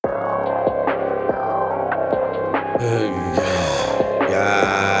Guys,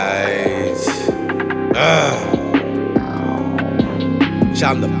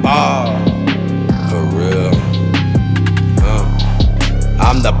 I'm the ball, for real.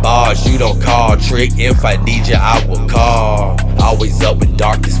 I'm the boss, you don't call. Trick, if I need you, I will call. Always up when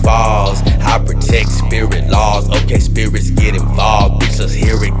darkness falls. I protect spirit laws. Okay, spirits get involved. Bitch, let's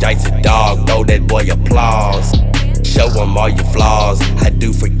hear it, dice a dog. Throw that boy applause. Show them all your flaws. I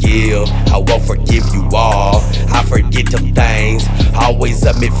do forgive, I won't forgive you all. I forget them things, always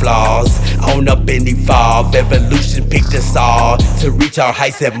admit flaws. On up and evolve, evolution picked us all to reach our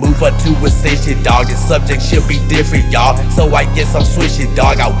heights and move up to ascension, dog. The subject should be different, y'all, so I guess I'm switching,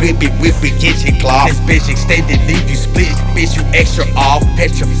 dog. I whip it, kitchen claw. This bitch extended, leave you split, bitch, you extra off.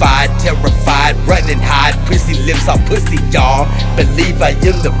 Petrified, terrified, running hide. Pussy lips on pussy, y'all. Believe I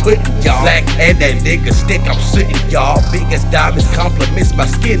am the pudding, y'all. Black and that nigga stick, I'm sitting, y'all. Big as diamonds, compliments my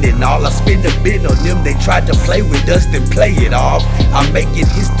skin and all. I spend a bit on them, they tried to play with us, then play it off. I'm making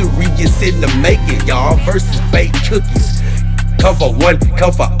history, it's in the making, y'all. Versus baked cookies. Come for one,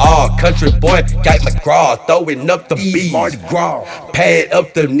 come for all. Country boy, got McGraw, throwing up the beat. Mardi Gras, pad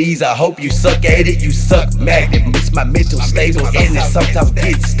up the knees. I hope you suck at it, you suck magnet. Miss my mental stable and it sometimes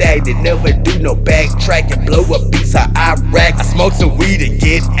get stagnant. Never do no backtracking, blow up beats out Iraq. I smoke some weed and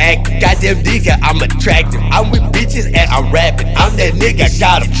get active. Goddamn nigga, I'm attractive. I'm with bitches and I'm rapping. I'm that nigga,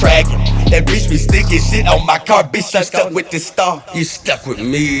 got him tracking. That bitch be sticking shit on my car. Bitch, you stuck with this star. You stuck with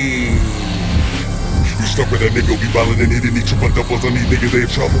me. You stuck with that nigga, we ballin' and hitting each other doubles on these niggas, they in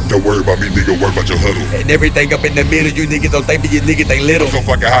trouble. Don't worry about me, nigga, worry about your huddle. And everything up in the middle, you niggas don't think me, you niggas think little. I'm so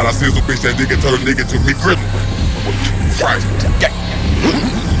fucking hot, I sizzle, bitch, that nigga turn nigga to me griddle.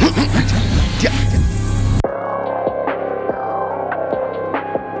 Yeah.